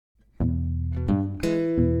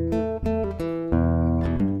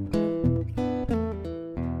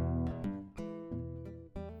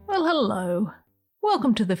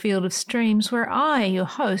Welcome to the Field of Streams, where I, your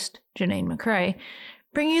host, Janine McRae,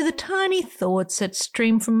 bring you the tiny thoughts that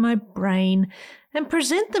stream from my brain and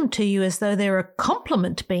present them to you as though they're a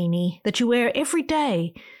compliment beanie that you wear every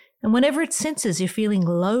day, and whenever it senses you're feeling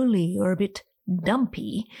lowly or a bit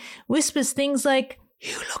dumpy, whispers things like,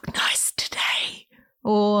 "You look nice today,"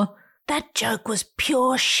 or "That joke was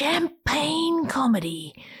pure champagne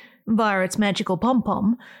comedy," via its magical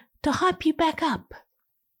pom-pom to hype you back up.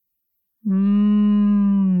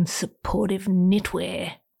 Supportive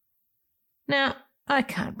knitwear. Now, I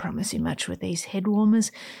can't promise you much with these head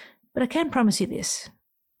warmers, but I can promise you this.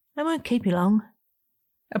 I won't keep you long.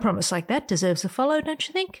 A promise like that deserves a follow, don't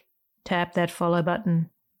you think? Tap that follow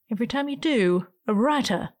button. Every time you do, a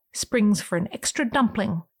writer springs for an extra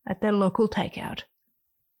dumpling at their local takeout.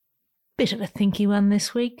 Bit of a thinky one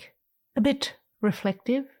this week. A bit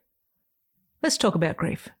reflective. Let's talk about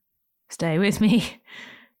grief. Stay with me.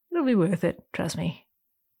 It'll be worth it, trust me.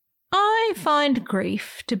 I find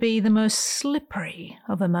grief to be the most slippery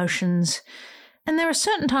of emotions, and there are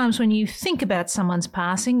certain times when you think about someone's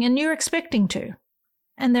passing and you're expecting to,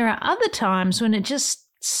 and there are other times when it just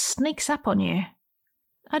sneaks up on you.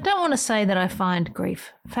 I don't want to say that I find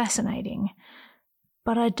grief fascinating,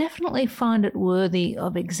 but I definitely find it worthy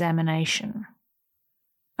of examination.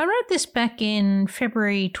 I wrote this back in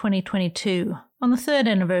February 2022, on the 3rd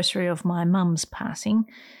anniversary of my mum's passing,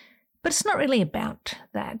 but it's not really about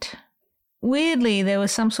that. Weirdly, there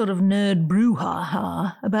was some sort of nerd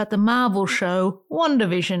brouhaha about the Marvel show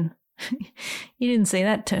WandaVision. You didn't see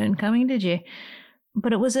that turn coming, did you?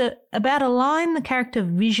 But it was about a line the character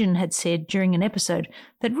Vision had said during an episode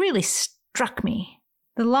that really struck me.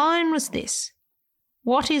 The line was this: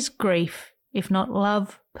 "What is grief if not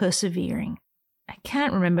love persevering?" I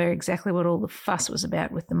can't remember exactly what all the fuss was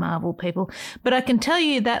about with the Marvel people, but I can tell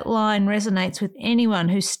you that line resonates with anyone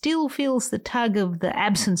who still feels the tug of the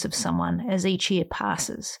absence of someone as each year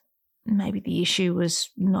passes. Maybe the issue was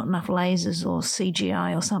not enough lasers or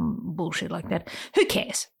CGI or some bullshit like that. Who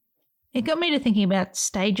cares? It got me to thinking about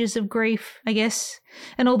stages of grief, I guess,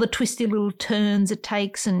 and all the twisty little turns it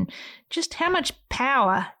takes and just how much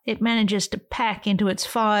power it manages to pack into its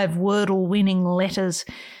 5 Wordle-winning letters.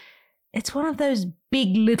 It's one of those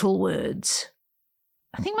big little words.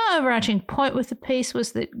 I think my overarching point with the piece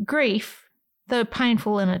was that grief, though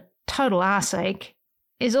painful and a total arseache,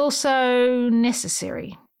 is also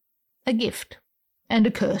necessary. A gift. And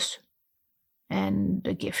a curse. And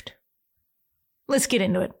a gift. Let's get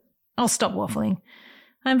into it. I'll stop waffling.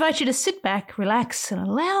 I invite you to sit back, relax, and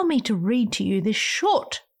allow me to read to you this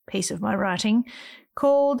short piece of my writing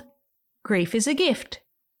called Grief is a Gift.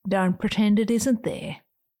 Don't pretend it isn't there.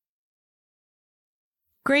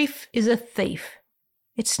 Grief is a thief.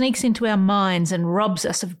 It sneaks into our minds and robs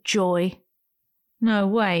us of joy. No,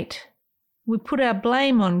 wait. We put our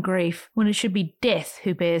blame on grief when it should be death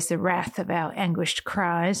who bears the wrath of our anguished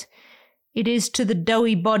cries. It is to the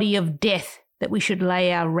doughy body of death that we should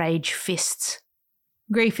lay our rage fists.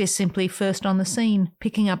 Grief is simply first on the scene,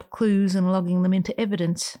 picking up clues and logging them into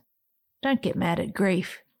evidence. Don't get mad at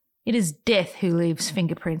grief. It is death who leaves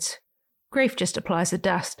fingerprints. Grief just applies the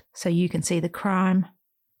dust so you can see the crime.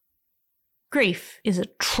 Grief is a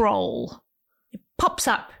troll. It pops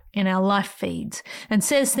up in our life feeds and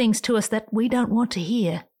says things to us that we don't want to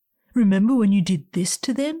hear. Remember when you did this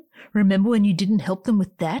to them? Remember when you didn't help them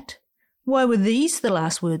with that? Why were these the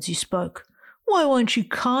last words you spoke? Why weren't you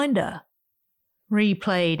kinder?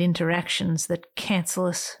 Replayed interactions that cancel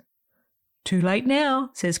us. Too late now,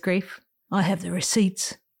 says grief. I have the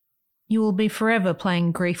receipts. You will be forever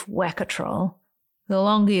playing grief whack-a-troll. The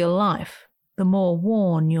longer your life, the more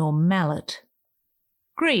worn your mallet.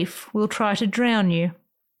 Grief will try to drown you.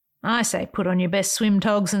 I say put on your best swim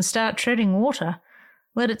togs and start treading water.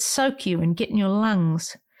 Let it soak you and get in your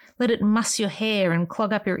lungs. Let it muss your hair and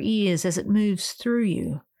clog up your ears as it moves through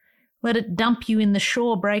you. Let it dump you in the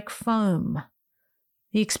shore break foam.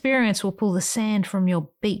 The experience will pull the sand from your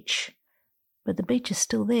beach, but the beach is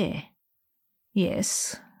still there.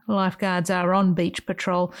 Yes, lifeguards are on beach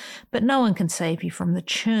patrol, but no one can save you from the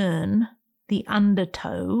churn, the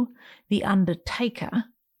undertow, the undertaker.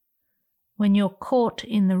 When you're caught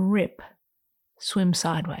in the rip, swim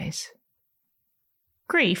sideways.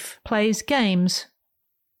 Grief plays games.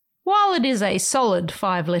 While it is a solid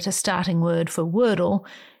 5-letter starting word for Wordle,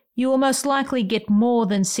 you will most likely get more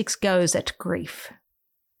than 6 goes at grief.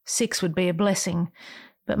 6 would be a blessing,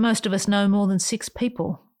 but most of us know more than 6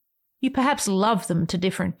 people. You perhaps love them to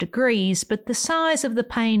different degrees, but the size of the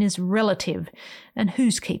pain is relative, and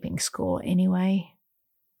who's keeping score anyway?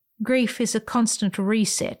 Grief is a constant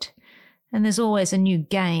reset, and there's always a new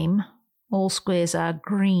game. All squares are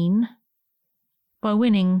green. By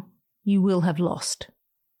winning, you will have lost.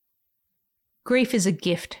 Grief is a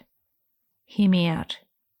gift. Hear me out.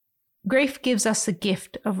 Grief gives us the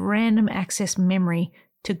gift of random access memory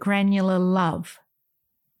to granular love.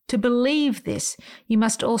 To believe this, you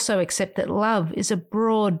must also accept that love is a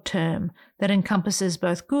broad term that encompasses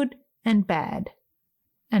both good and bad.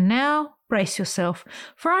 And now, brace yourself,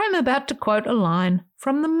 for I am about to quote a line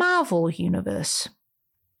from the Marvel Universe.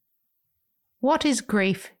 What is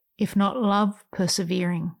grief if not love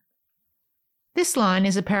persevering? This line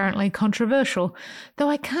is apparently controversial, though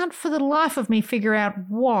I can't for the life of me figure out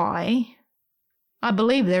why. I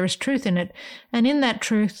believe there is truth in it, and in that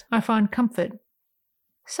truth I find comfort.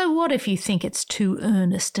 So what if you think it's too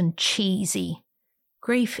earnest and cheesy?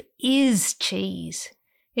 Grief is cheese.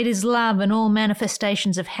 It is love and all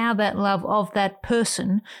manifestations of how that love of that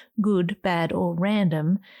person, good, bad, or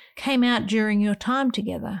random, came out during your time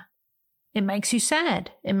together. It makes you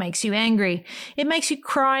sad. It makes you angry. It makes you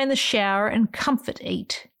cry in the shower and comfort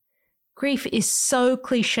eat. Grief is so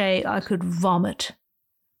cliche I could vomit.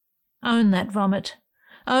 Own that vomit.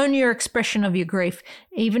 Own your expression of your grief,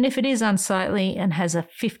 even if it is unsightly and has a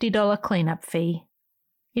 $50 cleanup fee.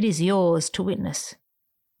 It is yours to witness.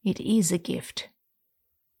 It is a gift.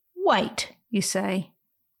 Wait, you say.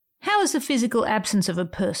 How is the physical absence of a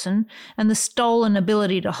person and the stolen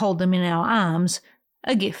ability to hold them in our arms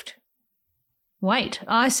a gift? Wait,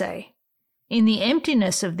 I say. In the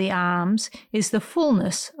emptiness of the arms is the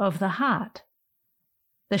fullness of the heart.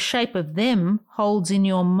 The shape of them holds in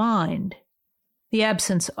your mind. The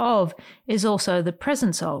absence of is also the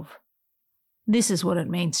presence of. This is what it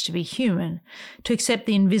means to be human, to accept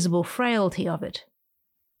the invisible frailty of it.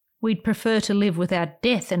 We'd prefer to live without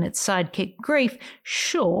death and its sidekick grief,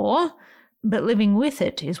 sure, but living with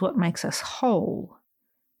it is what makes us whole.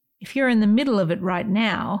 If you're in the middle of it right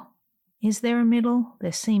now, is there a middle?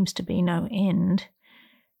 There seems to be no end.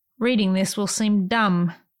 Reading this will seem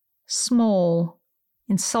dumb, small,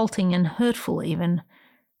 insulting and hurtful even.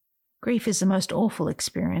 Grief is the most awful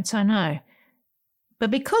experience, I know.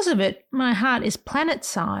 But because of it, my heart is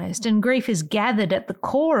planet-sized and grief is gathered at the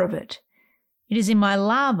core of it. It is in my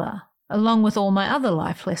lava, along with all my other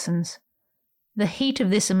life lessons. The heat of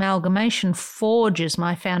this amalgamation forges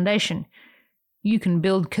my foundation. You can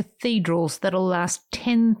build cathedrals that'll last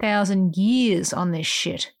 10,000 years on this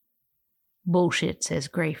shit. Bullshit, says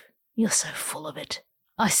grief. You're so full of it.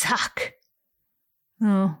 I suck.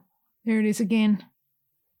 Oh, there it is again.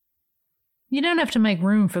 You don't have to make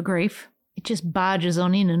room for grief. It just barges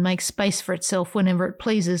on in and makes space for itself whenever it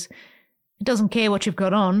pleases. It doesn't care what you've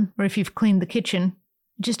got on or if you've cleaned the kitchen.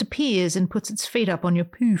 It just appears and puts its feet up on your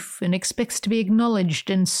poof and expects to be acknowledged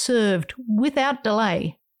and served without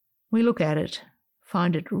delay. We look at it,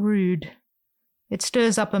 find it rude. It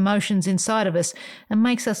stirs up emotions inside of us and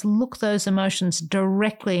makes us look those emotions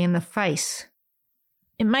directly in the face.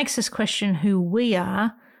 It makes us question who we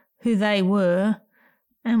are, who they were,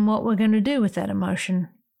 and what we're going to do with that emotion.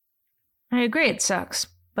 I agree it sucks,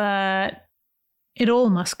 but it all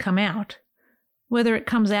must come out. Whether it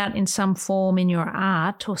comes out in some form in your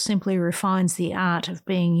art or simply refines the art of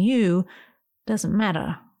being you doesn't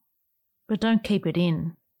matter. But don't keep it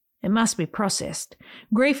in. It must be processed.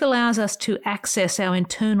 Grief allows us to access our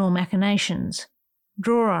internal machinations.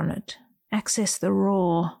 Draw on it. Access the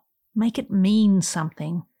raw. Make it mean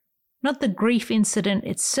something. Not the grief incident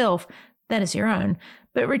itself, that is your own,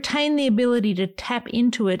 but retain the ability to tap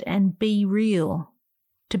into it and be real.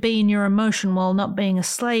 To be in your emotion while not being a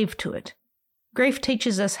slave to it. Grief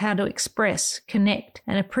teaches us how to express, connect,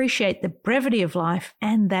 and appreciate the brevity of life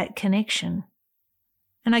and that connection.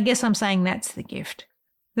 And I guess I'm saying that's the gift.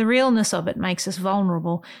 The realness of it makes us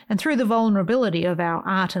vulnerable, and through the vulnerability of our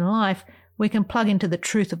art and life, we can plug into the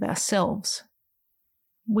truth of ourselves.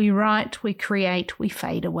 We write, we create, we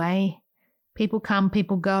fade away. People come,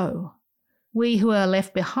 people go. We who are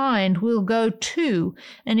left behind will go too,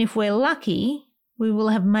 and if we're lucky, we will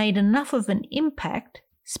have made enough of an impact,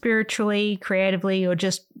 spiritually, creatively, or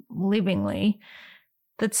just livingly,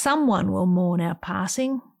 that someone will mourn our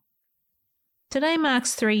passing. Today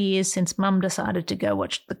marks 3 years since Mum decided to go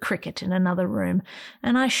watch the cricket in another room,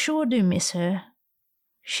 and I sure do miss her.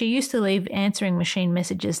 She used to leave answering machine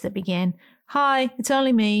messages that began, "Hi, it's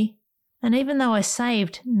only me," and even though I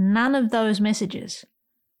saved none of those messages,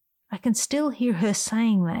 I can still hear her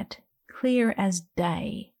saying that, clear as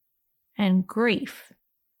day, and grief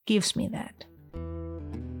gives me that.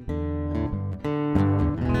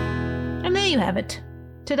 And there you have it,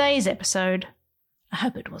 today's episode. I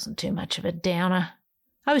hope it wasn't too much of a downer.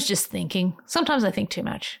 I was just thinking. Sometimes I think too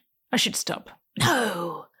much. I should stop.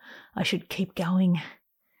 No, I should keep going.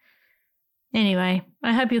 Anyway,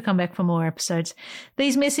 I hope you'll come back for more episodes.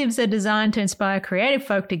 These missives are designed to inspire creative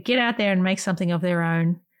folk to get out there and make something of their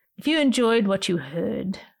own. If you enjoyed what you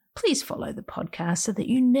heard, please follow the podcast so that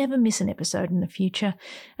you never miss an episode in the future,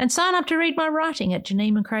 and sign up to read my writing at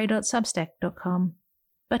janinemccrae.substack.com.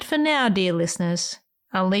 But for now, dear listeners,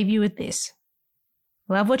 I'll leave you with this.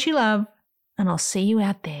 Love what you love, and I'll see you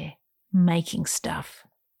out there making stuff.